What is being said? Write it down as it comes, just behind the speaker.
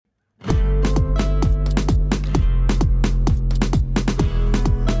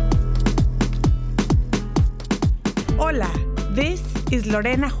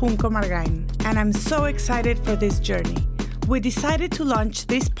Lorena Junco Margain, and I'm so excited for this journey. We decided to launch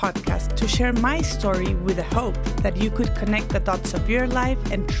this podcast to share my story with the hope that you could connect the dots of your life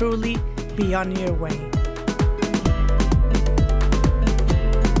and truly be on your way.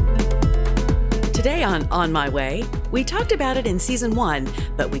 Today on My Way, we talked about it in Season 1,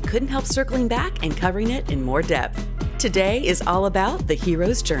 but we couldn't help circling back and covering it in more depth. Today is all about the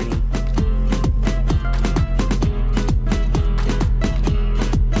hero's journey.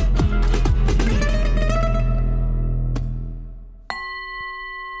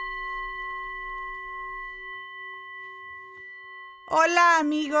 Hola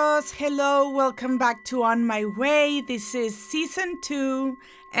amigos, hello, welcome back to On My Way. This is Season 2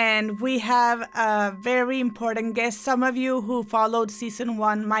 and we have a very important guest. Some of you who followed Season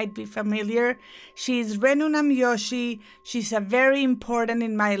 1 might be familiar. She's Renu Namyoshi. She's a very important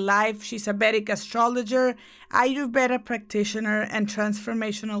in my life. She's a Vedic astrologer, Ayurveda practitioner, and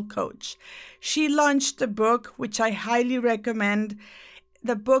transformational coach. She launched a book which I highly recommend.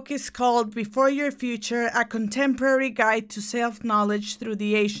 The book is called Before Your Future, A Contemporary Guide to Self-Knowledge Through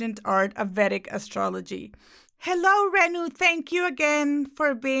the Ancient Art of Vedic Astrology. Hello, Renu. Thank you again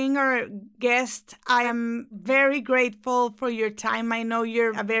for being our guest. I am very grateful for your time. I know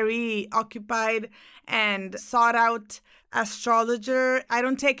you're a very occupied and sought-out astrologer. I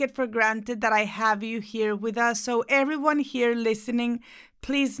don't take it for granted that I have you here with us. So everyone here listening,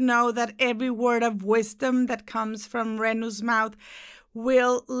 please know that every word of wisdom that comes from Renu's mouth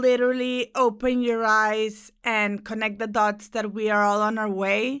will literally open your eyes and connect the dots that we are all on our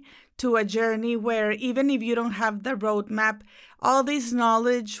way to a journey where even if you don't have the roadmap, all this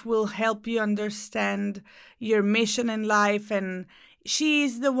knowledge will help you understand your mission in life. And she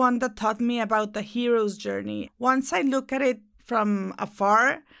is the one that taught me about the hero's journey. Once I look at it from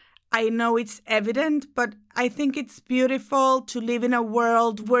afar, I know it's evident, but I think it's beautiful to live in a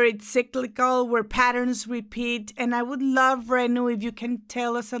world where it's cyclical, where patterns repeat. And I would love, Renu, if you can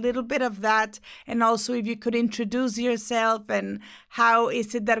tell us a little bit of that. And also if you could introduce yourself and how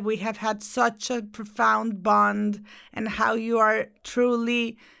is it that we have had such a profound bond and how you are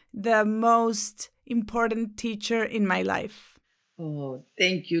truly the most important teacher in my life. Oh,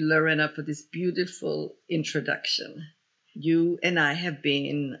 thank you, Lorena, for this beautiful introduction. You and I have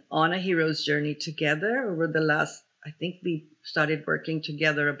been on a hero's journey together over the last, I think we started working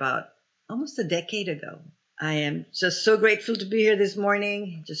together about almost a decade ago. I am just so grateful to be here this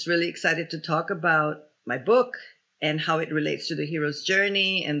morning, just really excited to talk about my book and how it relates to the hero's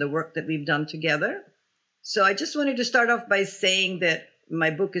journey and the work that we've done together. So I just wanted to start off by saying that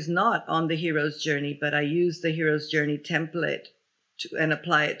my book is not on the hero's journey, but I use the hero's journey template and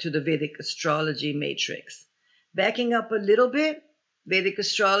apply it to the Vedic astrology matrix. Backing up a little bit, Vedic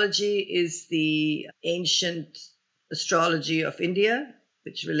astrology is the ancient astrology of India,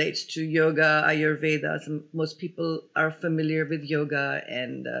 which relates to yoga, Ayurveda. Most people are familiar with yoga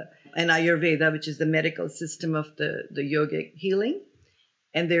and Ayurveda, which is the medical system of the yogic healing.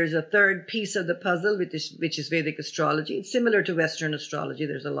 And there's a third piece of the puzzle, which is Vedic astrology. It's similar to Western astrology.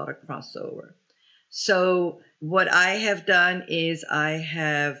 There's a lot of crossover. So what I have done is I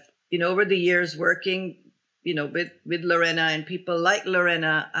have, over the years working with Lorena and people like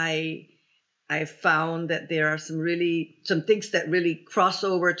Lorena, I found that there are some things that really cross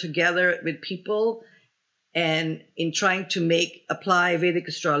over together with people. And in trying to apply Vedic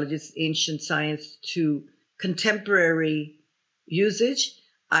astrology, ancient science, to contemporary usage,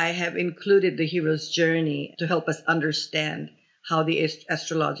 I have included the hero's journey to help us understand how the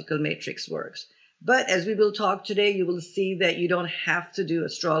astrological matrix works. But as we will talk today, you will see that you don't have to do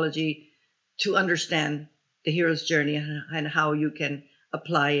astrology to understand the hero's journey and how you can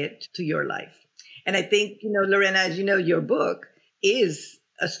apply it to your life. And I think, Lorena, as you know, your book is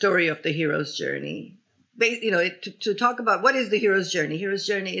a story of the hero's journey. To talk about what is the hero's journey. Hero's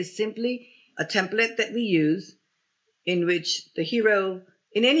journey is simply a template that we use in which the hero,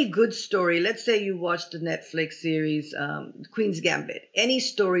 in any good story, let's say you watch the Netflix series, Queen's Gambit, any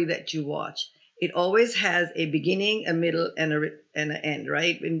story that you watch, it always has a beginning, a middle, and an end,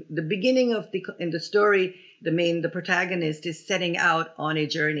 right? In the beginning in the story, the protagonist is setting out on a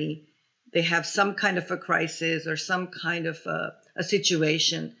journey. They have some kind of a crisis or some kind of a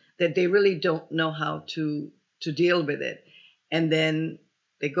situation that they really don't know how to deal with it. And then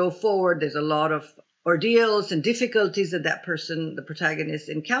they go forward. There's a lot of ordeals and difficulties that person, the protagonist,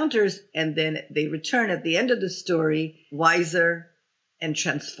 encounters. And then they return at the end of the story wiser and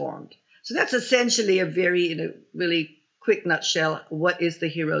transformed. So that's essentially a very, really quick nutshell, what is the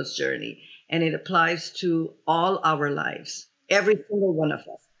hero's journey? And it applies to all our lives, every single one of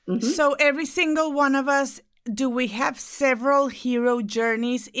us. Mm-hmm. So every single one of us do we have several hero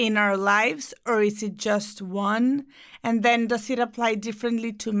journeys in our lives, or is it just one? And then does it apply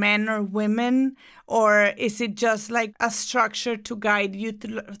differently to men or women? Or is it just like a structure to guide you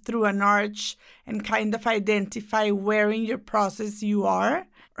through an arch and kind of identify where in your process you are?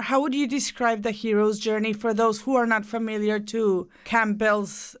 How would you describe the hero's journey for those who are not familiar to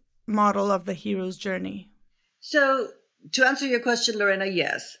Campbell's model of the hero's journey? So to answer your question, Lorena,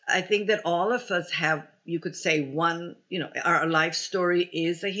 yes. I think that all of us have, you could say, one, our life story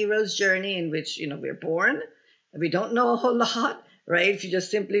is a hero's journey in which, we're born. We don't know a whole lot, right? If you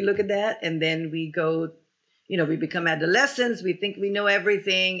just simply look at that, and then we go, we become adolescents, we think we know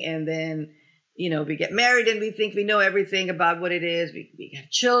everything, and then, we get married and we think we know everything about what it is. We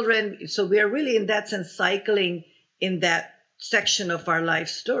have children. So we are really, in that sense, cycling in that section of our life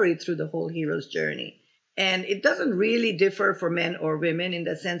story through the whole hero's journey. And it doesn't really differ for men or women in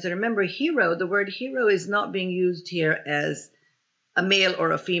that sense. And remember, the word hero is not being used here as a male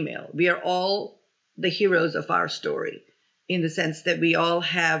or a female. We are all the heroes of our story, in the sense that we all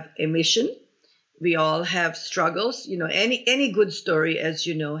have a mission. We all have struggles. Any good story, as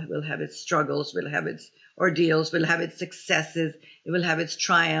you know, will have its struggles, will have its ordeals, will have its successes, it will have its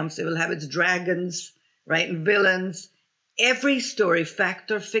triumphs, it will have its dragons, right, and villains. Every story, fact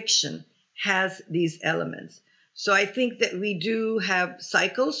or fiction, has these elements. So I think that we do have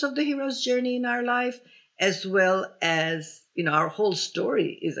cycles of the hero's journey in our life, as well as, our whole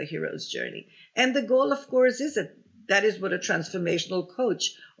story is a hero's journey. And the goal, of course, is that is what a transformational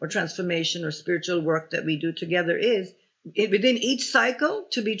coach or transformation or spiritual work that we do together is, within each cycle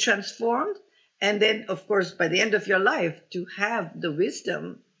to be transformed. And then, of course, by the end of your life, to have the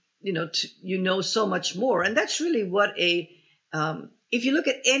wisdom, so much more. And that's really what if you look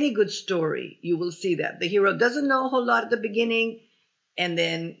at any good story, you will see that the hero doesn't know a whole lot at the beginning, and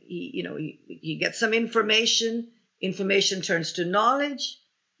then he gets some information. Information turns to knowledge,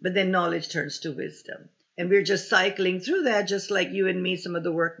 but then knowledge turns to wisdom. And we're just cycling through that, just like you and me, some of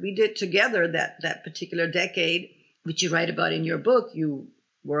the work we did together that particular decade, which you write about in your book. You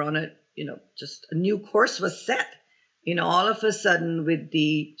were on just a new course was set. All of a sudden, with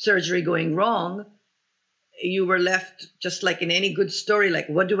the surgery going wrong, you were left just like in any good story, like,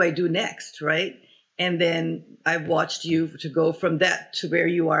 what do I do next, right? And then I watched you to go from that to where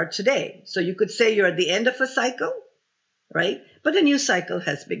you are today. So you could say you're at the end of a cycle, right? But a new cycle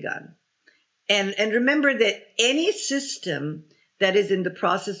has begun. And remember that any system that is in the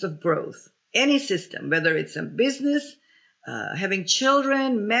process of growth, any system, whether it's a business, having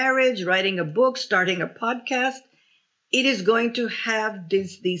children, marriage, writing a book, starting a podcast, it is going to have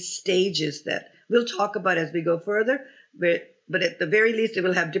these stages that we'll talk about as we go further, but at the very least, it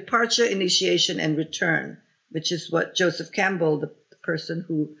will have departure, initiation, and return, which is what Joseph Campbell, the person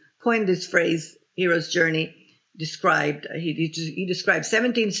who coined this phrase, hero's journey, described. He described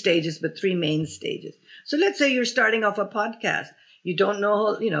 17 stages, but 3 main stages. So let's say you're starting off a podcast. You don't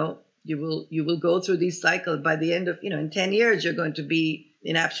know, you will go through these cycles. By the end of, in 10 years, you're going to be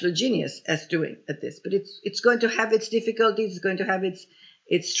an absolute genius at this. But it's going to have its difficulties. It's going to have its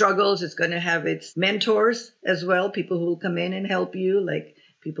struggles. It's going to have its mentors as well, people who will come in and help you, like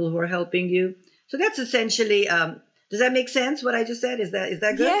people who are helping you. So that's essentially, does that make sense, what I just said? Is that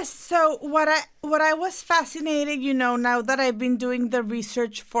good? Yes. So what I was fascinated, now that I've been doing the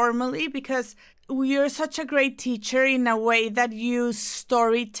research formally, because you're such a great teacher in a way that you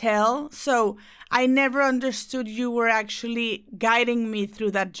story tell. So I never understood you were actually guiding me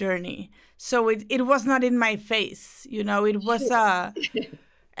through that journey. So it was not in my face, it was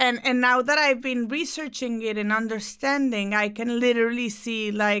and now that I've been researching it and understanding, I can literally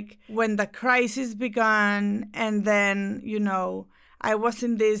see like when the crisis began, and then, I was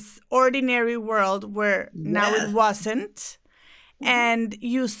in this ordinary world where now it wasn't. And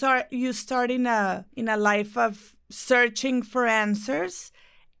you start in a life of searching for answers,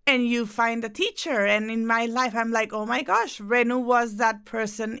 and you find a teacher. And in my life, I'm like, oh my gosh, Renu was that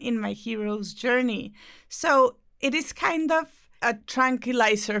person in my hero's journey. So it is kind of a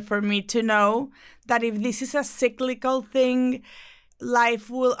tranquilizer for me to know that if this is a cyclical thing,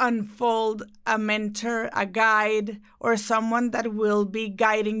 life will unfold a mentor, a guide, or someone that will be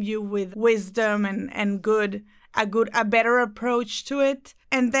guiding you with wisdom and a better approach to it.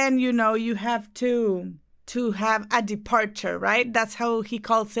 And then, you have to have a departure, right? That's how he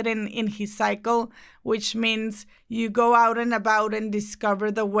calls it in his cycle, which means you go out and about and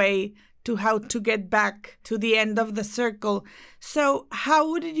discover the way to how to get back to the end of the circle. So how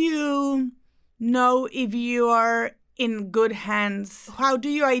would you know if you are in good hands? How do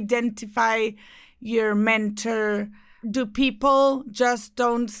you identify your mentor do people just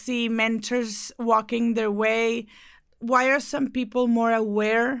don't see mentors walking their way? Why are some people more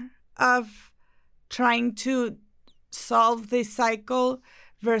aware of trying to solve this cycle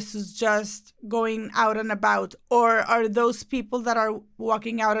versus just going out and about? Or are those people that are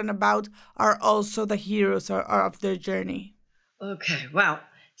walking out and about are also the heroes of their journey? Okay, wow.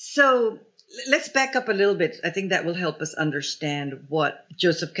 So let's back up a little bit. I think that will help us understand what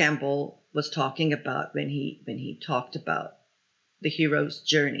Joseph Campbell was talking about when he talked about the hero's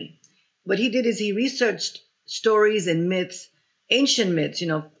journey. What he did is he researched stories and myths, ancient myths,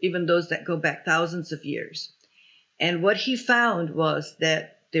 even those that go back thousands of years. And what he found was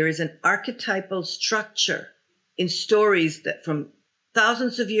that there is an archetypal structure in stories that from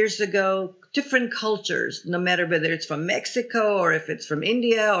thousands of years ago, different cultures, no matter whether it's from Mexico or if it's from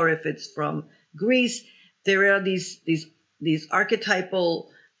India or if it's from Greece, there are these archetypal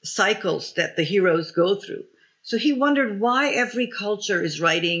cycles that the heroes go through. So he wondered why every culture is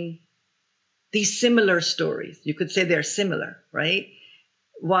writing these similar stories. You could say they're similar, right?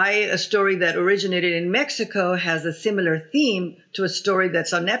 Why a story that originated in Mexico has a similar theme to a story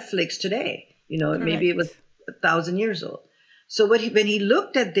that's on Netflix today. Correct. Maybe it was 1,000 years old. So when he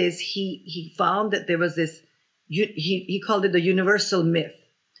looked at this, he found that there was this, he called it the universal myth.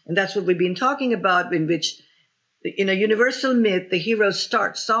 And that's what we've been talking about, in which in a universal myth, the hero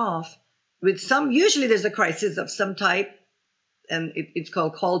starts off with usually there's a crisis of some type, and it's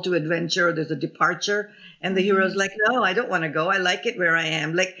called call to adventure. There's a departure, and the hero's like, no, I don't want to go. I like it where I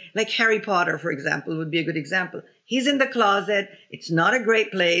am. Like Harry Potter, for example, would be a good example. He's in the closet. It's not a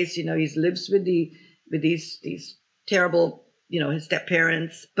great place. He lives with these terrible, his step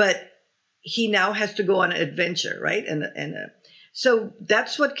parents, but he now has to go on an adventure, right? So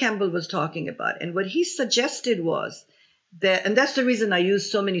that's what Campbell was talking about. And what he suggested was that, and that's the reason I use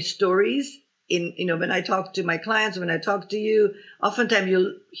so many stories when I talk to my clients, when I talk to you, oftentimes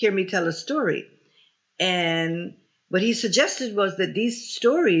you'll hear me tell a story. And what he suggested was that these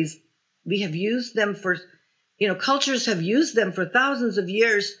stories, we have used them for, cultures have used them for thousands of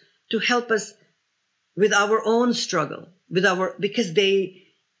years to help us with our own struggle, because they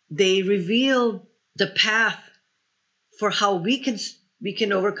reveal the path for how we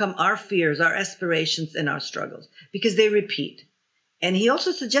can overcome our fears, our aspirations, and our struggles, because they repeat. And he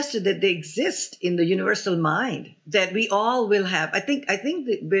also suggested that they exist in the universal mind, that we all will have. I think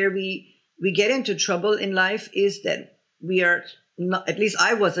that where we get into trouble in life is that we are not, at least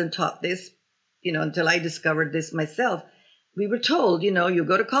I wasn't taught this, until I discovered this myself. We were told, you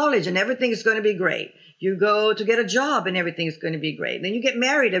go to college and everything is going to be great. You go to get a job and everything is going to be great. Then you get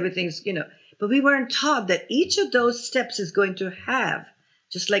married, everything's, but we weren't taught that each of those steps is going to have,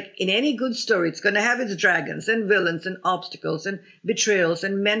 just like in any good story, it's going to have its dragons and villains and obstacles and betrayals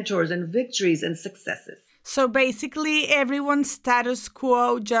and mentors and victories and successes. So basically everyone's status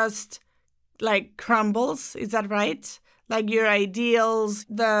quo just like crumbles. Is that right? Like your ideals,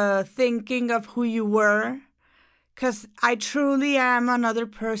 the thinking of who you were. Because I truly am another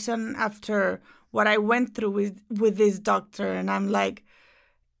person after what I went through with this doctor. And I'm like,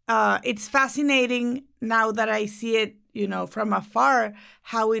 it's fascinating now that I see it, from afar,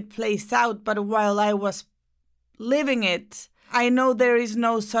 how it plays out. But while I was living it, I know there is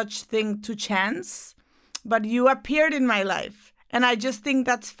no such thing to chance. But you appeared in my life. And I just think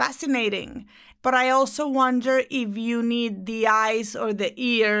that's fascinating. But I also wonder if you need the eyes or the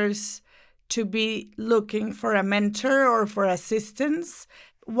ears to be looking for a mentor or for assistance.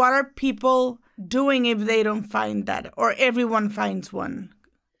 What are people doing if they don't find that, or everyone finds one?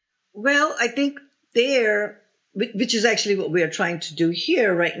 Well, I think which is actually what we are trying to do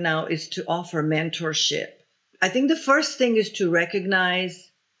here right now, is to offer mentorship. I think the first thing is to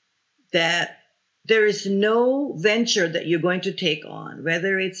recognize that there is no venture that you're going to take on,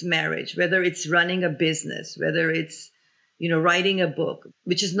 whether it's marriage, whether it's running a business, whether it's writing a book,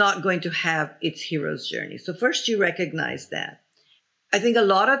 which is not going to have its hero's journey. So first you recognize that. I think a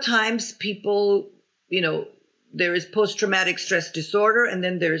lot of times people, there is post-traumatic stress disorder, and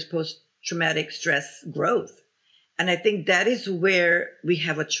then there is post-traumatic stress growth. And I think that is where we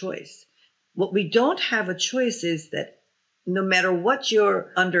have a choice. What we don't have a choice is that no matter what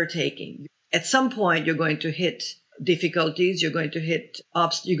you're undertaking, at some point you're going to hit difficulties, you're going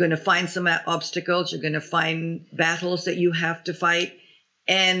to find some obstacles, you're going to find battles that you have to fight.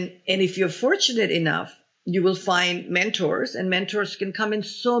 And if you're fortunate enough, you will find mentors, and mentors can come in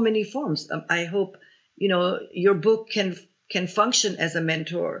so many forms. I hope, your book can function as a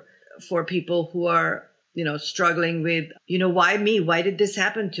mentor for people who are, struggling with, why me? Why did this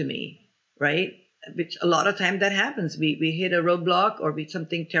happen to me? Right? Which a lot of time that happens. We hit a roadblock, or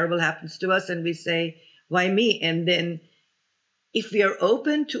something terrible happens to us, and we say, Why me? And then if we are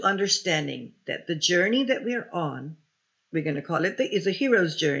open to understanding that the journey that we're on, we're going to call it is a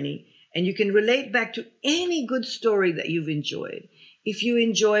hero's journey, and you can relate back to any good story that you've enjoyed. If you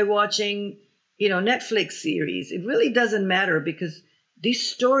enjoy watching, Netflix series, it really doesn't matter, because these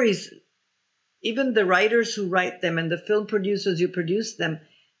stories, even the writers who write them and the film producers who produce them,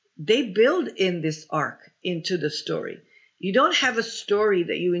 they build in this arc into the story. You don't have a story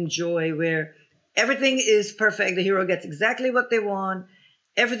that you enjoy where everything is perfect, the hero gets exactly what they want,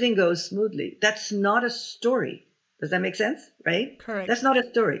 everything goes smoothly. That's not a story. Does that make sense? Right? Correct. That's not a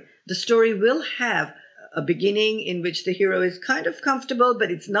story. The story will have a beginning in which the hero is kind of comfortable, but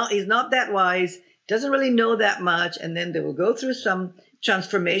he's not that wise, doesn't really know that much, and then they will go through some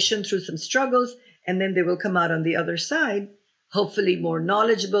transformation, through some struggles, and then they will come out on the other side, hopefully more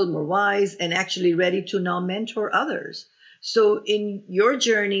knowledgeable, more wise, and actually ready to now mentor others. So in your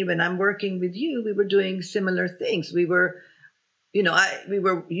journey, when I'm working with you, we were doing similar things. We were, we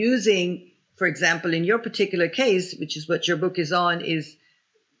were using, for example, in your particular case, which is what your book is on, is,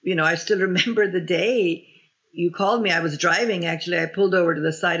 I still remember the day you called me. I was driving, actually. I pulled over to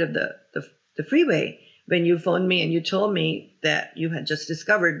the side of the freeway when you phoned me and you told me that you had just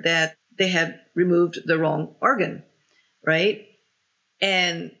discovered that they had removed the wrong organ, right?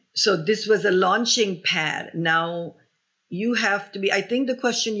 And so this was a launching pad. Now you have to be, I think the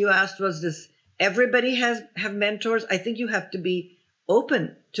question you asked was this, everybody have mentors? I think you have to be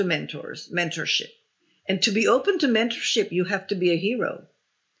open to mentorship. And to be open to mentorship, you have to be a hero.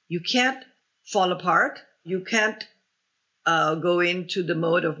 You can't fall apart. You can't go into the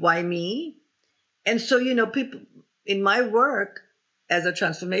mode of why me? And so, people in my work as a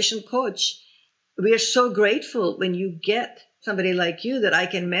transformation coach, we are so grateful when you get somebody like you that I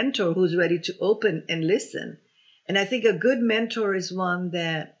can mentor who's ready to open and listen. And I think a good mentor is one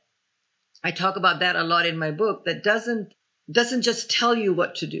that, I talk about that a lot in my book, that doesn't just tell you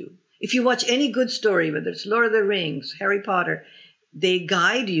what to do. If you watch any good story, whether it's Lord of the Rings, Harry Potter, they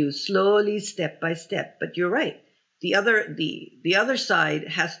guide you slowly, step by step. But you're right. The other side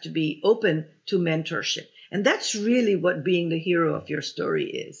has to be open to mentorship. And that's really what being the hero of your story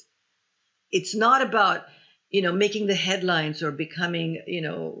is. It's not about, making the headlines or becoming,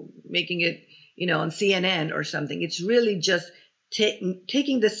 making it, on CNN or something. It's really just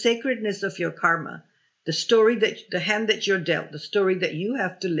taking the sacredness of your karma, the hand that you're dealt, the story that you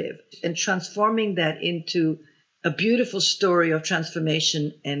have to live, and transforming that into a beautiful story of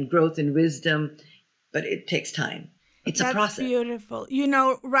transformation and growth and wisdom. But it takes time. It's a process. That's beautiful.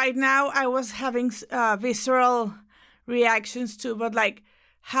 Right now I was having visceral reactions too, but like,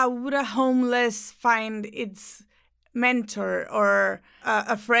 how would a homeless find its mentor or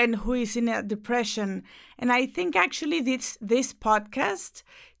a friend who is in a depression? And I think actually this podcast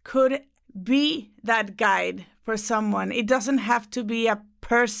could be that guide for someone. It doesn't have to be a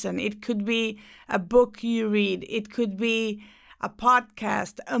person. It could be a book you read. It could be a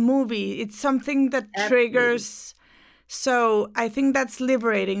podcast, a movie. It's something that triggers. So I think that's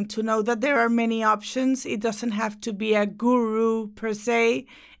liberating to know that there are many options. It doesn't have to be a guru per se.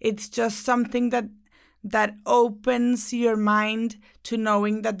 It's just something that opens your mind to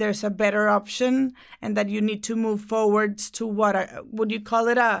knowing that there's a better option and that you need to move forwards to would you call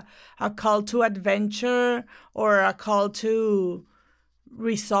it a call to adventure or a call to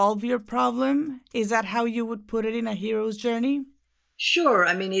resolve your problem? Is that how you would put it in a hero's journey? Sure.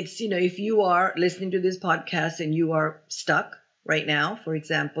 I mean, it's, if you are listening to this podcast and you are stuck right now, for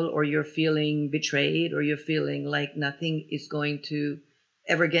example, or you're feeling betrayed, or you're feeling like nothing is going to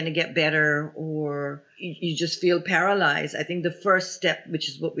get better, or you just feel paralyzed, I think the first step, which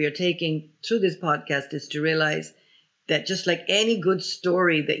is what we are taking through this podcast, is to realize that just like any good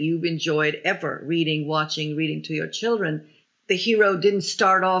story that you've enjoyed ever, reading to your children, the hero didn't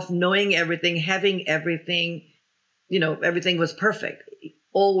start off knowing everything, having everything, everything was perfect.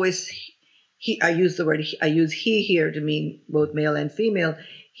 Always, I use he here to mean both male and female.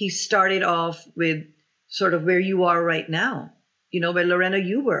 He started off with sort of where you are right now, where Lorena,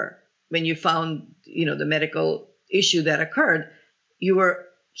 you were when you found, the medical issue that occurred. You were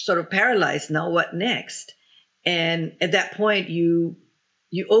sort of paralyzed. Now what next? And at that point, you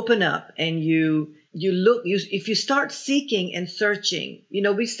open up and you look. If you start seeking and searching,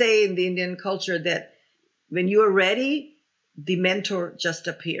 we say in the Indian culture that when you are ready, the mentor just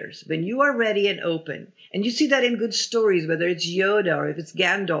appears. When you are ready and open, and you see that in good stories, whether it's Yoda or if it's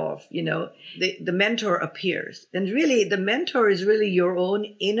Gandalf, the mentor appears. And really, the mentor is really your own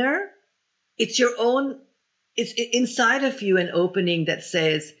inner. It's inside of you, an opening that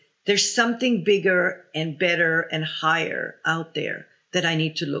says, there's something bigger and better and higher out there that I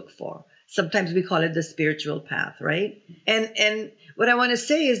need to look for. Sometimes we call it the spiritual path, right? And what I want to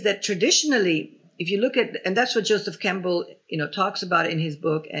say is that traditionally, if you look at, and that's what Joseph Campbell, talks about in his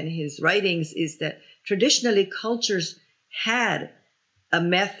book and his writings, is that traditionally cultures had a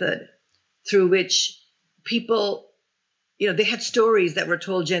method through which people, they had stories that were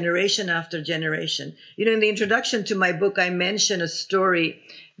told generation after generation. In the introduction to my book, I mention a story,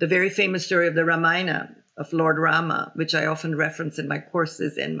 the very famous story of the Ramayana of Lord Rama, which I often reference in my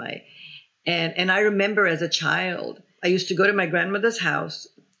courses and I remember as a child, I used to go to my grandmother's house,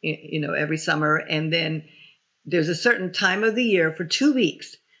 every summer, and then there's a certain time of the year for 2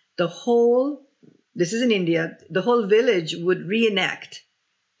 weeks, this is in India, the whole village would reenact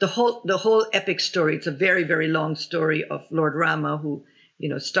the whole epic story. It's a very, very long story of Lord Rama, who,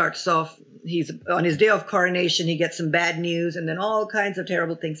 starts off, he's on his day of coronation, he gets some bad news, and then all kinds of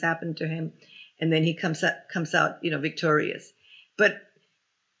terrible things happen to him. And then he comes out, victorious. But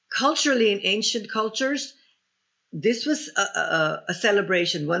culturally, in ancient cultures, this was a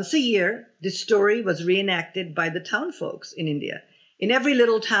celebration. Once a year, this story was reenacted by the town folks in India. In every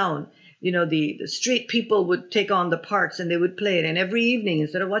little town, the street people would take on the parts and they would play it. And every evening,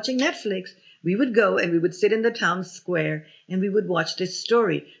 instead of watching Netflix, we would go and we would sit in the town square and we would watch this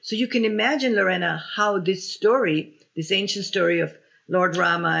story. So you can imagine, Lorena, how this ancient story of Lord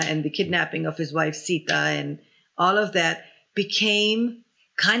Rama and the kidnapping of his wife Sita and all of that became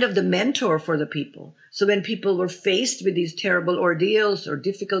kind of the mentor for the people. So when people were faced with these terrible ordeals or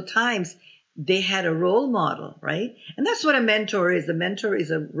difficult times, they had a role model, right? And that's what a mentor is. A mentor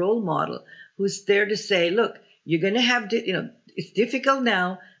is a role model who's there to say, look, you're going to have, it's difficult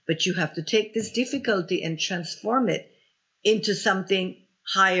now, but you have to take this difficulty and transform it into something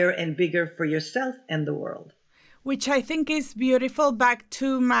higher and bigger for yourself and the world. Which I think is beautiful. Back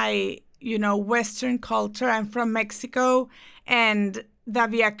to my, Western culture. I'm from Mexico, and the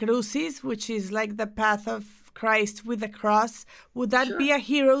Via Crucis, which is like the path of Christ with the cross. Would that be a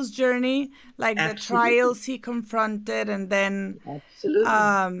hero's journey? Like Absolutely. The trials he confronted, and then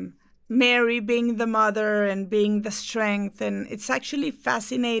Mary being the mother and being the strength. And it's actually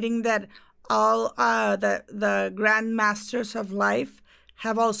fascinating that all the grand masters of life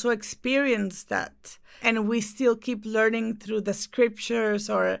have also experienced that. And we still keep learning through the scriptures,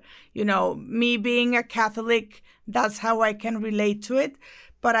 or, me being a Catholic, that's how I can relate to it.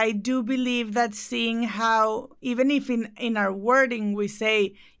 But I do believe that seeing how, even if in our wording we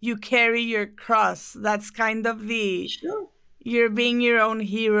say you carry your cross, that's kind of you're being your own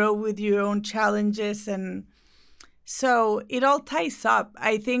hero with your own challenges. And so it all ties up.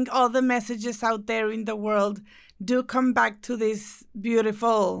 I think all the messages out there in the world do come back to this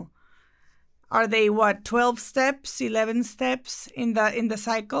beautiful. Are they 12 steps, 11 steps in the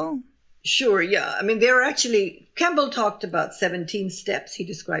cycle? Sure, yeah. I mean, there are actually, Campbell talked about 17 steps. He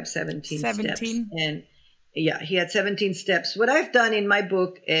described 17 steps. And yeah, he had 17 steps. What I've done in my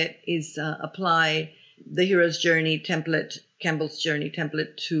book is apply the hero's journey template, Campbell's journey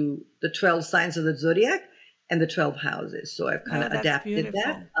template, to the 12 signs of the zodiac and the 12 houses. So I've kind of adapted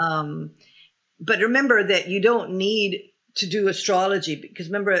that. But remember that you don't need to do astrology, because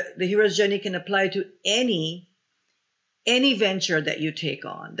remember, the hero's journey can apply to any venture that you take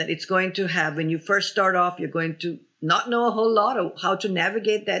on, that it's going to have, when you first start off, you're going to not know a whole lot of how to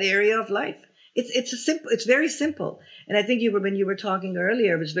navigate that area of life. It's very simple. And I think when you were talking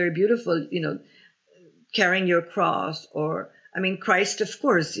earlier, it was very beautiful, carrying your cross, or, I mean, Christ, of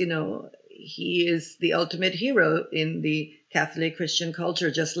course, he is the ultimate hero in the Catholic Christian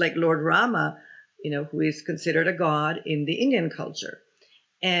culture, just like Lord Rama, who is considered a god in the Indian culture.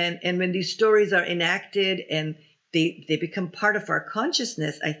 And when these stories are enacted and they become part of our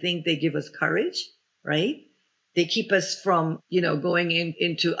consciousness, I think they give us courage, right? They keep us from, going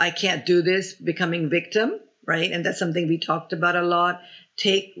into, I can't do this, becoming victim, right? And that's something we talked about a lot.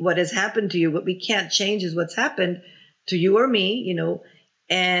 Take what has happened to you. What we can't change is what's happened to you or me,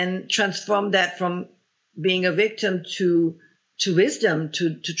 and transform that from being a victim to wisdom,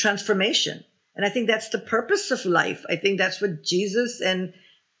 to transformation. And I think that's the purpose of life. I think that's what Jesus and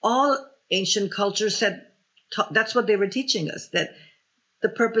all ancient cultures said. That's what they were teaching us, that the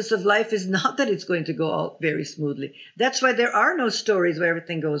purpose of life is not that it's going to go all very smoothly. That's why there are no stories where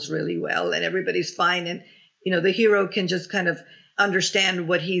everything goes really well and everybody's fine. And, the hero can just kind of understand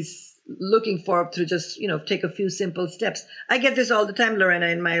what he's looking for through just, take a few simple steps. I get this all the time, Lorena,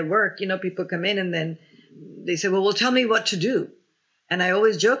 in my work. People come in and then they say, well, tell me what to do. And I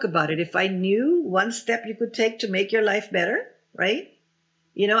always joke about it. If I knew one step you could take to make your life better, right?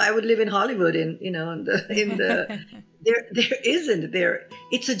 I would live in Hollywood there isn't there.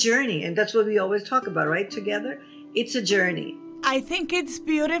 It's a journey. And that's what we always talk about, right? Together. It's a journey. I think it's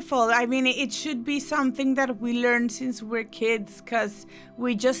beautiful. I mean, it should be something that we learn since we're kids because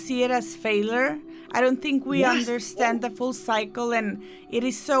we just see it as failure. I don't think we understand the full cycle, and it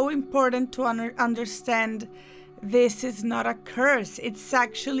is so important to understand this is not a curse. It's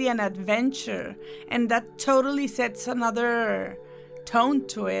actually an adventure, and that totally sets another tone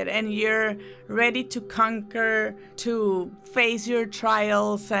to it, and you're ready to conquer, to face your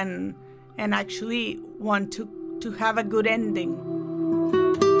trials, and actually want to have a good ending.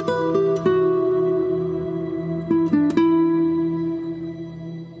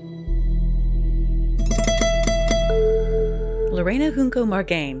 Lorena Junco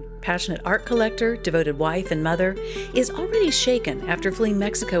Margain, passionate art collector, devoted wife, and mother, is already shaken after fleeing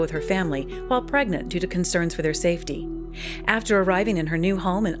Mexico with her family while pregnant due to concerns for their safety. After arriving in her new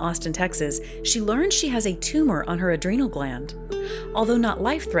home in Austin, Texas, she learns she has a tumor on her adrenal gland. Although not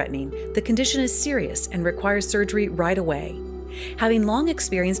life-threatening, the condition is serious and requires surgery right away. Having long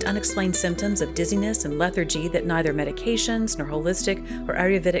experienced unexplained symptoms of dizziness and lethargy that neither medications nor holistic or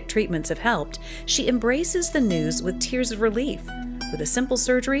Ayurvedic treatments have helped, she embraces the news with tears of relief. With a simple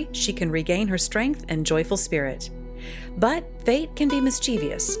surgery, she can regain her strength and joyful spirit. But fate can be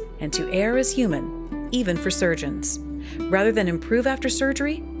mischievous, and to err is human, even for surgeons. Rather than improve after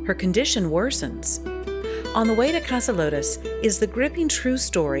surgery, her condition worsens. On the Way to Casa Lotus is the gripping true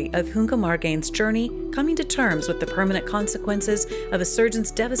story of Junco Margain's journey coming to terms with the permanent consequences of a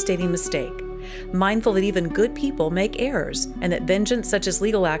surgeon's devastating mistake. Mindful that even good people make errors and that vengeance such as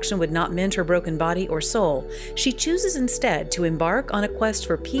legal action would not mend her broken body or soul, she chooses instead to embark on a quest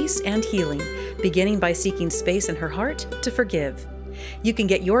for peace and healing, beginning by seeking space in her heart to forgive. You can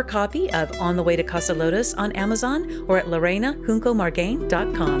get your copy of On the Way to Casa Lotus on Amazon or at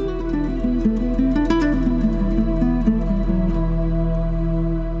LorenaJuncoMargain.com.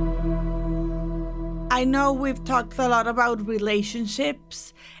 I know we've talked a lot about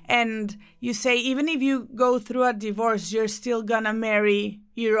relationships, and you say even if you go through a divorce, you're still gonna marry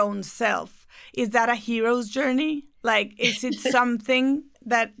your own self. Is that a hero's journey? Like, is it something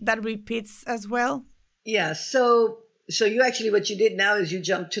that repeats as well? Yeah. So you actually, what you did now is you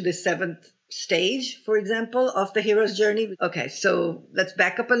jumped to the 7th stage, for example, of the hero's journey. Okay. So let's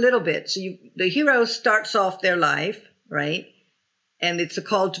back up a little bit. So the hero starts off their life, right? And it's a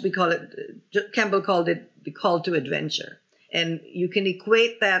call to Campbell called it the call to adventure. And you can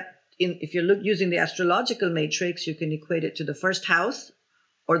equate that if you're using the astrological matrix, you can equate it to the first house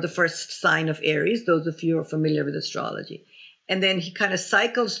or the first sign of Aries, those of you who are familiar with astrology. And then he kind of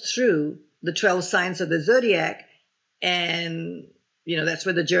cycles through the 12 signs of the zodiac, and, that's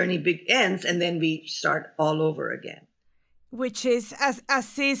where the journey ends. And then we start all over again. Which is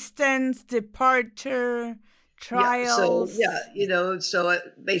assistance, departure, trials. So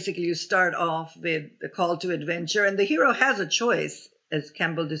basically you start off with the call to adventure, and the hero has a choice, as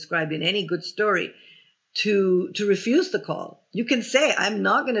Campbell described in any good story, to refuse the call. You can say, I'm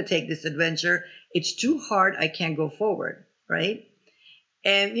not going to take this adventure. It's too hard. I can't go forward, right?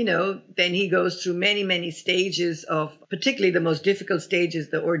 And, then he goes through many, many stages of, particularly the most difficult stage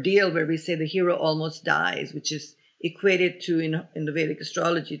is the ordeal, where we say the hero almost dies, which is equated to, in the Vedic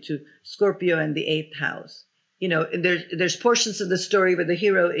astrology, to Scorpio and the 8th house. And there's portions of the story where the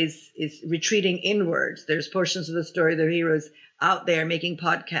hero is retreating inwards. There's portions of the story the hero is out there making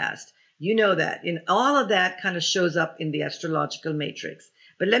podcasts. That. And all of that kind of shows up in the astrological matrix.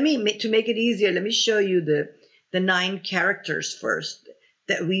 But to make it easier, let me show you the 9 characters first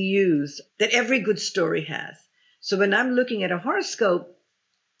that we use, that every good story has. So when I'm looking at a horoscope,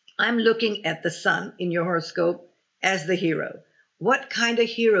 I'm looking at the sun in your horoscope as the hero. What kind of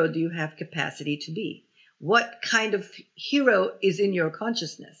hero do you have capacity to be? What kind of hero is in your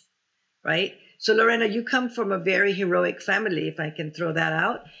consciousness, right? So, Lorena, you come from a very heroic family, if I can throw that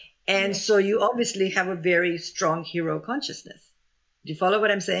out. And yes. So you obviously have a very strong hero consciousness. Do you follow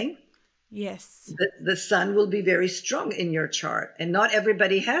what I'm saying? Yes. The sun will be very strong in your chart. And not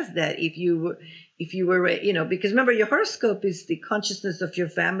everybody has that. If you were, because remember, your horoscope is the consciousness of your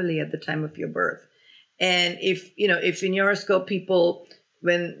family at the time of your birth. And if in your horoscope people...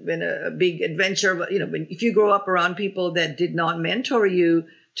 When a big adventure, if you grow up around people that did not mentor you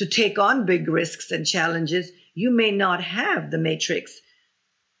to take on big risks and challenges, you may not have the matrix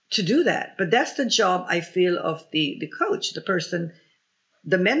to do that. But that's the job, I feel, of the coach, the person,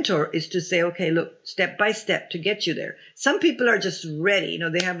 the mentor, is to say, okay, look, step by step to get you there. Some people are just ready.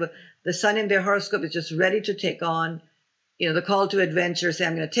 They have the sun in their horoscope is just ready to take on, the call to adventure, say,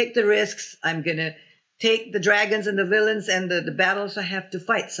 I'm going to take the risks. I'm going to take the dragons and the villains and the battles I have to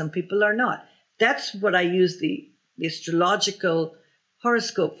fight. Some people are not. That's what I use the astrological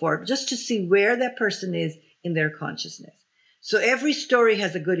horoscope for, just to see where that person is in their consciousness. So every story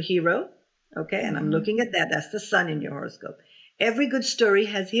has a good hero, okay? And I'm looking at that. That's the sun in your horoscope. Every good story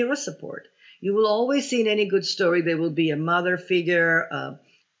has hero support. You will always see in any good story, there will be a mother figure.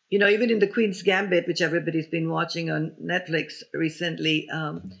 Even in The Queen's Gambit, which everybody's been watching on Netflix recently,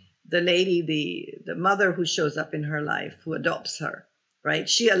 the lady, the mother who shows up in her life, who adopts her, right?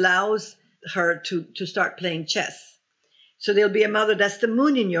 She allows her to start playing chess. So there'll be a mother, that's the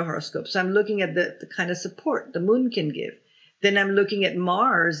moon in your horoscope. So I'm looking at the kind of support the moon can give. Then I'm looking at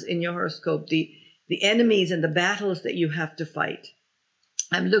Mars in your horoscope, the enemies and the battles that you have to fight.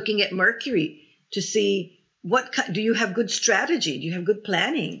 I'm looking at Mercury to see do you have good strategy? Do you have good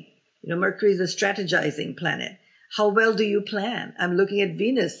planning? Mercury is a strategizing planet. How well do you plan? I'm looking at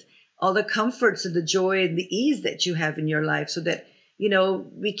Venus, all the comforts and the joy and the ease that you have in your life, so that,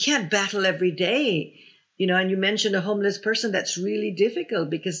 we can't battle every day. And you mentioned a homeless person. That's really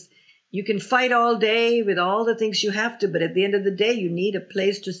difficult because you can fight all day with all the things you have to, but at the end of the day, you need a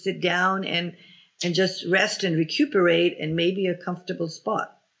place to sit down and just rest and recuperate, and maybe a comfortable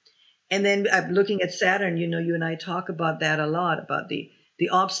spot. And then I'm looking at Saturn. You and I talk about that a lot, about the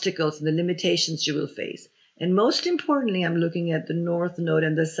obstacles and the limitations you will face. And most importantly, I'm looking at the North Node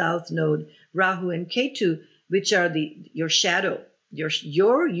and the South Node, Rahu and Ketu, which are your shadow,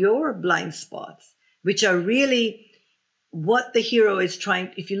 your blind spots, which are really what the hero is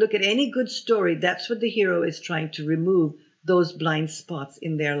trying. If you look at any good story, that's what the hero is trying to remove, those blind spots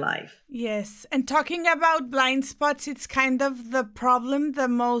in their life. Yes. And talking about blind spots, it's kind of the problem, the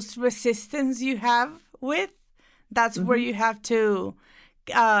most resistance you have with. That's where you have to,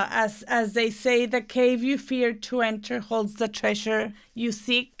 as they say, the cave you fear to enter holds the treasure you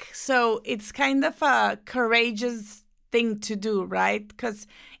seek. So it's kind of a courageous thing to do, right? Because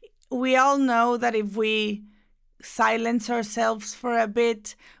we all know that if we silence ourselves for a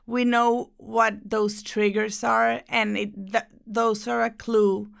bit, we know what those triggers are, and those are a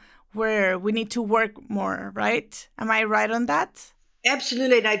clue where we need to work more, right? Am I right on that?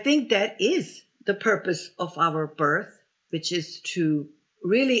 Absolutely. And I think that is the purpose of our birth, which is to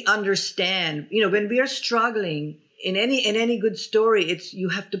really understand, when we are struggling in any good story, it's you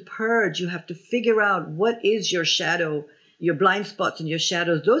have to purge, you have to figure out what is your shadow, your blind spots and your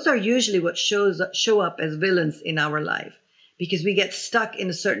shadows. Those are usually what show up as villains in our life, because we get stuck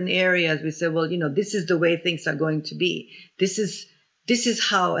in certain areas. We say, well, this is the way things are going to be. This is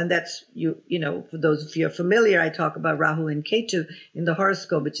how, and that's, for those of you who are familiar, I talk about Rahu and Ketu in the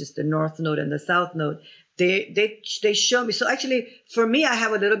horoscope, which is the North Node and the South Node. They show me. So actually, for me, I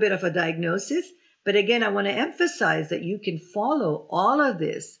have a little bit of a diagnosis. But again, I want to emphasize that you can follow all of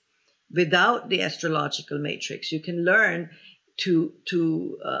this without the astrological matrix. You can learn to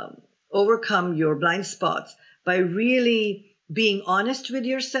overcome your blind spots by really being honest with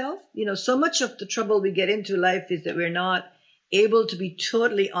yourself. So much of the trouble we get into life is that we're not able to be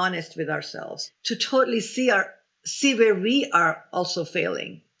totally honest with ourselves, to totally see where we are also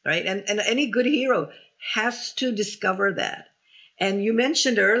failing, right? And any good hero has to discover that. And you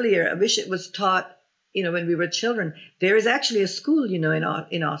mentioned earlier, I wish it was taught, when we were children. There is actually a school,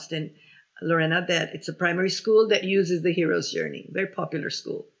 in Austin, Lorena, that it's a primary school that uses the hero's journey. Very popular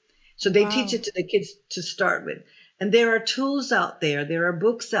school. So they teach it to the kids to start with. And there are tools out there, there are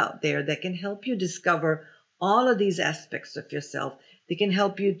books out there that can help you discover all of these aspects of yourself. They can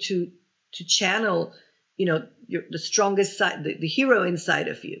help you to channel, the strongest side, the hero inside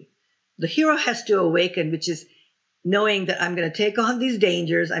of you. The hero has to awaken, which is knowing that I'm going to take on these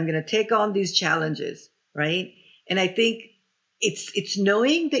dangers, I'm going to take on these challenges, right? And I think it's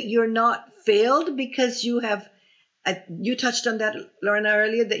knowing that you're not failed because you have, you touched on that, Lorena,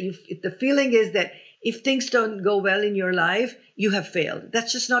 earlier, that the feeling is that if things don't go well in your life, you have failed.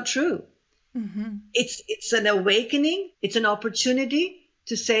 That's just not true. Mm-hmm. It's an awakening. It's an opportunity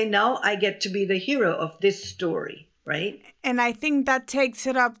to say, now I get to be the hero of this story, right? And I think that takes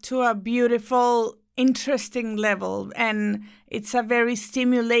it up to a beautiful, interesting level. And it's a very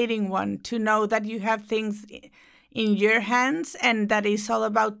stimulating one to know that you have things in your hands, and that is all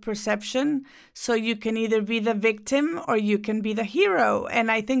about perception. So you can either be the victim or you can be the hero. And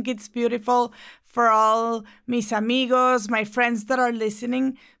I think it's beautiful for all mis amigos, my friends that are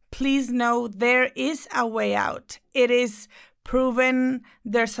listening. Please know there is a way out. It is proven.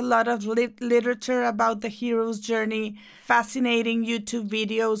 There's a lot of literature about the hero's journey, fascinating YouTube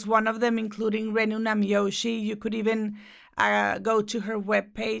videos, one of them including Renu Namyoshi. You could even go to her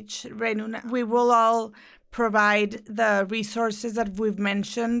webpage, Renu. We will all provide the resources that we've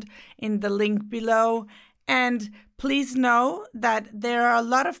mentioned in the link below. And please know that there are a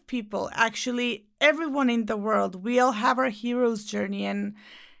lot of people, actually everyone in the world, we all have our hero's journey. And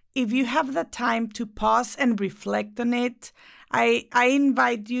if you have the time to pause and reflect on it, I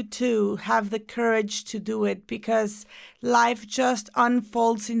invite you to have the courage to do it, because life just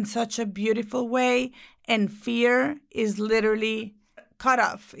unfolds in such a beautiful way, and fear is literally cut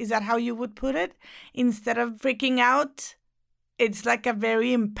off. Is that how you would put it? Instead of freaking out, it's like a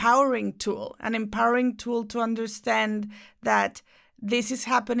very empowering tool, an empowering tool to understand that this is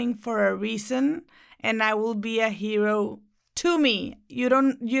happening for a reason, and I will be a hero to me. You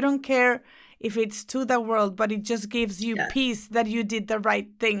don't care if it's to the world, but it just gives you peace that you did the right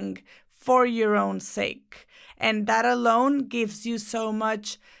thing for your own sake. And that alone gives you so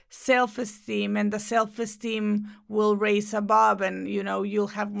much self-esteem, and the self-esteem will raise above, and you'll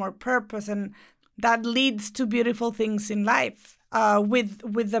have more purpose, and that leads to beautiful things in life.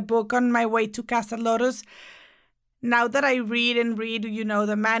 With the book On My Way to Casa Lotus, now that I read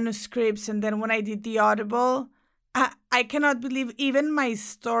the manuscripts, and then when I did the Audible, I cannot believe even my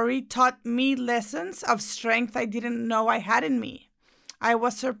story taught me lessons of strength I didn't know I had in me. I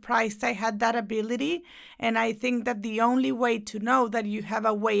was surprised I had that ability, and I think that the only way to know that you have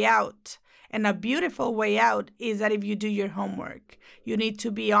a way out, and a beautiful way out, is that if you do your homework. You need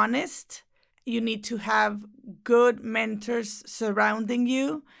to be honest. You need to have good mentors surrounding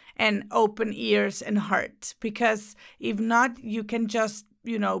you, and open ears and heart, because if not, you can just,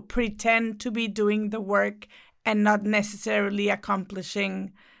 pretend to be doing the work and not necessarily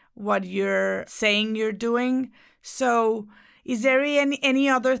accomplishing what you're saying you're doing. So is there any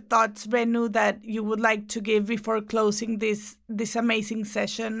other thoughts, Renu, that you would like to give before closing this amazing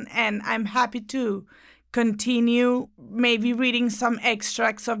session? And I'm happy to continue maybe reading some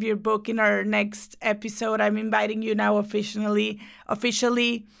extracts of your book in our next episode. I'm inviting you now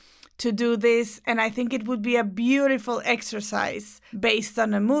officially to do this, and I think it would be a beautiful exercise based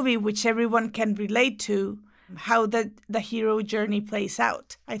on a movie which everyone can relate to, how the hero journey plays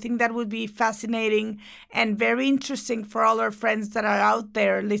out. I think that would be fascinating and very interesting for all our friends that are out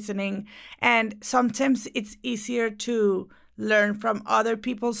there listening. And sometimes it's easier to learn from other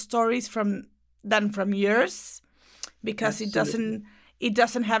people's stories than from yours, because Absolutely. it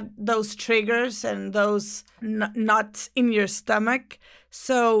doesn't have those triggers and those knots in your stomach.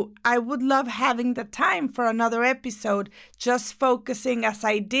 So I would love having the time for another episode, just focusing as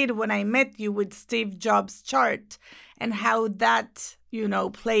I did when I met you with Steve Jobs' chart and how that,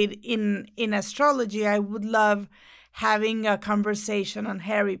 played in astrology. I would love having a conversation on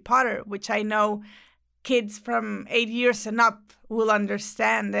Harry Potter, which I know kids from 8 years and up will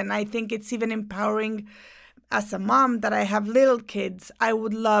understand. And I think it's even empowering as a mom that I have little kids. I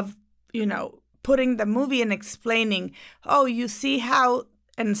would love, putting the movie and explaining, oh, you see how,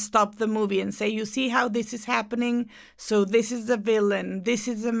 and stop the movie and say, you see how this is happening? So this is the villain, this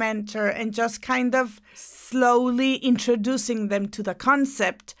is the mentor, and just kind of slowly introducing them to the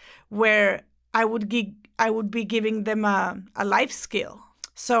concept where I would be giving them a life skill.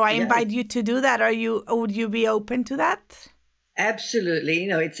 So I invite you to do that. Would you be open to that? Absolutely.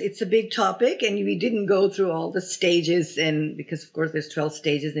 It's a big topic, and we didn't go through all the stages, and because of course there's 12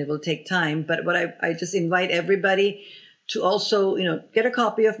 stages and it will take time. But what I just invite everybody to also, get a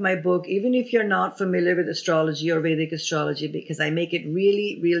copy of my book, even if you're not familiar with astrology or Vedic astrology, because I make it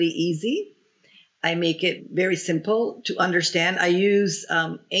really, really easy. I make it very simple to understand. I use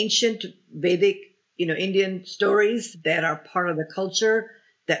ancient Vedic, Indian stories that are part of the culture,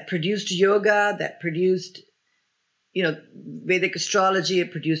 that produced yoga, that produced Vedic astrology,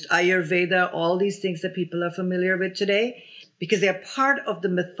 it produced Ayurveda, all these things that people are familiar with today, because they're part of the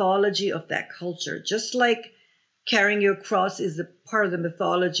mythology of that culture. Just like carrying your cross is a part of the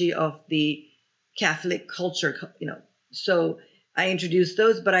mythology of the Catholic culture, So I introduce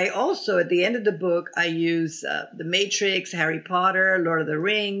those, but I also, at the end of the book, I use The Matrix, Harry Potter, Lord of the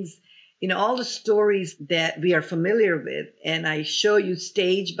Rings, all the stories that we are familiar with. And I show you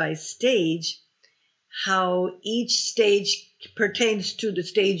stage by stage how each stage pertains to the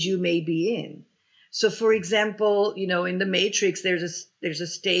stage you may be in. So, for example, in The Matrix, there's a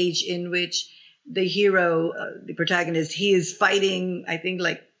stage in which the hero, the protagonist, he is fighting, I think,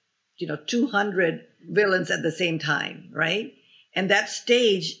 200 villains at the same time, right? And that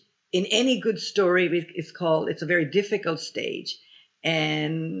stage, in any good story, it's a very difficult stage.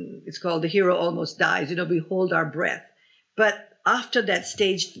 And it's called The Hero Almost Dies. We hold our breath. But after that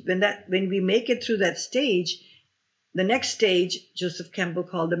stage, when we make it through that stage, the next stage, Joseph Campbell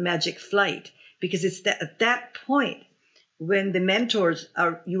called the magic flight, because it's at that point when the mentors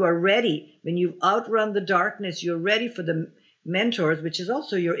you are ready, when you've outrun the darkness, you're ready for the mentors, which is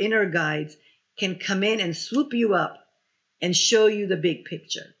also your inner guides, can come in and swoop you up and show you the big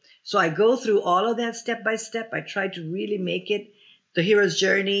picture. So I go through all of that step by step. I try to really make it the hero's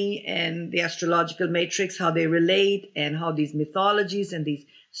journey and the astrological matrix, how they relate, and how these mythologies and these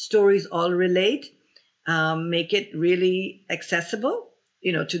stories all relate, make it really accessible,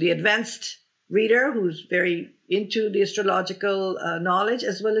 to the advanced reader who's very into the astrological knowledge,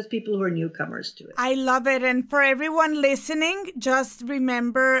 as well as people who are newcomers to it. I love it. And for everyone listening, just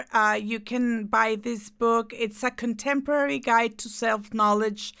remember you can buy this book. It's a contemporary guide to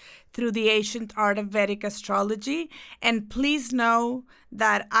self-knowledge through the ancient art of Vedic astrology. And please know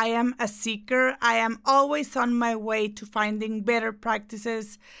that I am a seeker. I am always on my way to finding better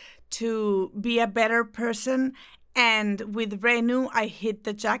practices to be a better person. And with Renu, I hit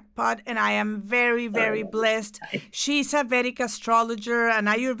the jackpot, and I am very, very blessed. She's a Vedic astrologer, an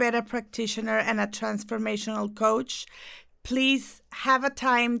Ayurveda practitioner, and a transformational coach. Please have a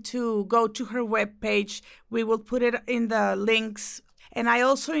time to go to her webpage. We will put it in the links. And I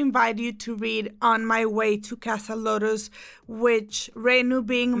also invite you to read On My Way to Casa Lotus, which Renu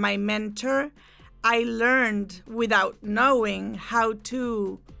being my mentor, I learned without knowing how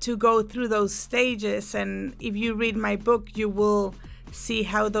to go through those stages. And if you read my book, you will see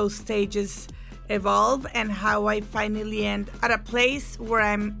how those stages evolve and how I finally end at a place where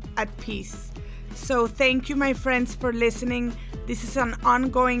I'm at peace. So thank you, my friends, for listening. This is an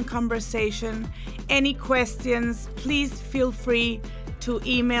ongoing conversation. Any questions, please feel free to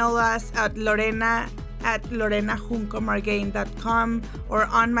email us at lorenajuncomargain.com or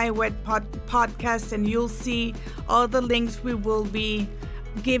on my web podcast, and you'll see all the links we will be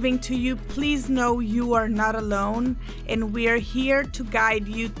giving to you. Please know you are not alone, and we are here to guide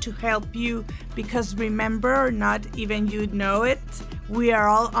you, to help you, because remember or not, even you know it, we are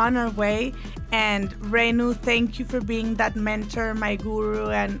all on our way. And Renu, thank you for being that mentor, my guru,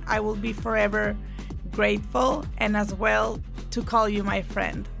 and I will be forever grateful, and as well to call you my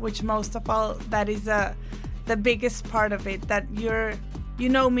friend, which most of all, that is the biggest part of it, that you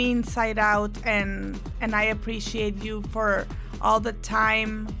know me inside out, and I appreciate you for all the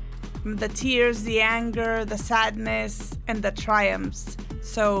time, the tears, the anger, the sadness, and the triumphs.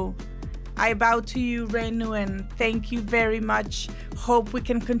 So I bow to you, Renu, and thank you very much. Hope we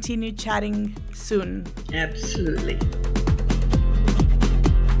can continue chatting soon. Absolutely.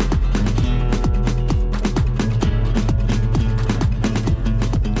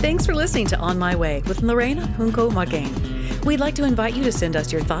 Thanks for listening to On My Way with Lorena Junco Margain. We'd like to invite you to send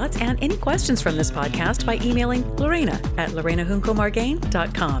us your thoughts and any questions from this podcast by emailing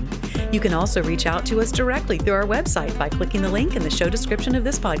lorena@lorenajuncomargain.com. You can also reach out to us directly through our website by clicking the link in the show description of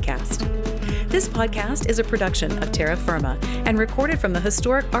this podcast. This podcast is a production of Terra Firma and recorded from the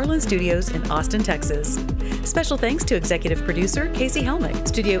historic Arlen Studios in Austin, Texas. Special thanks to executive producer Casey Helmick,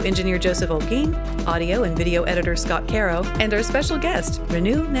 studio engineer Joseph Olguin, audio and video editor Scott Caro, and our special guest,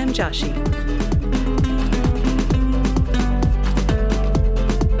 Renu Namjashi.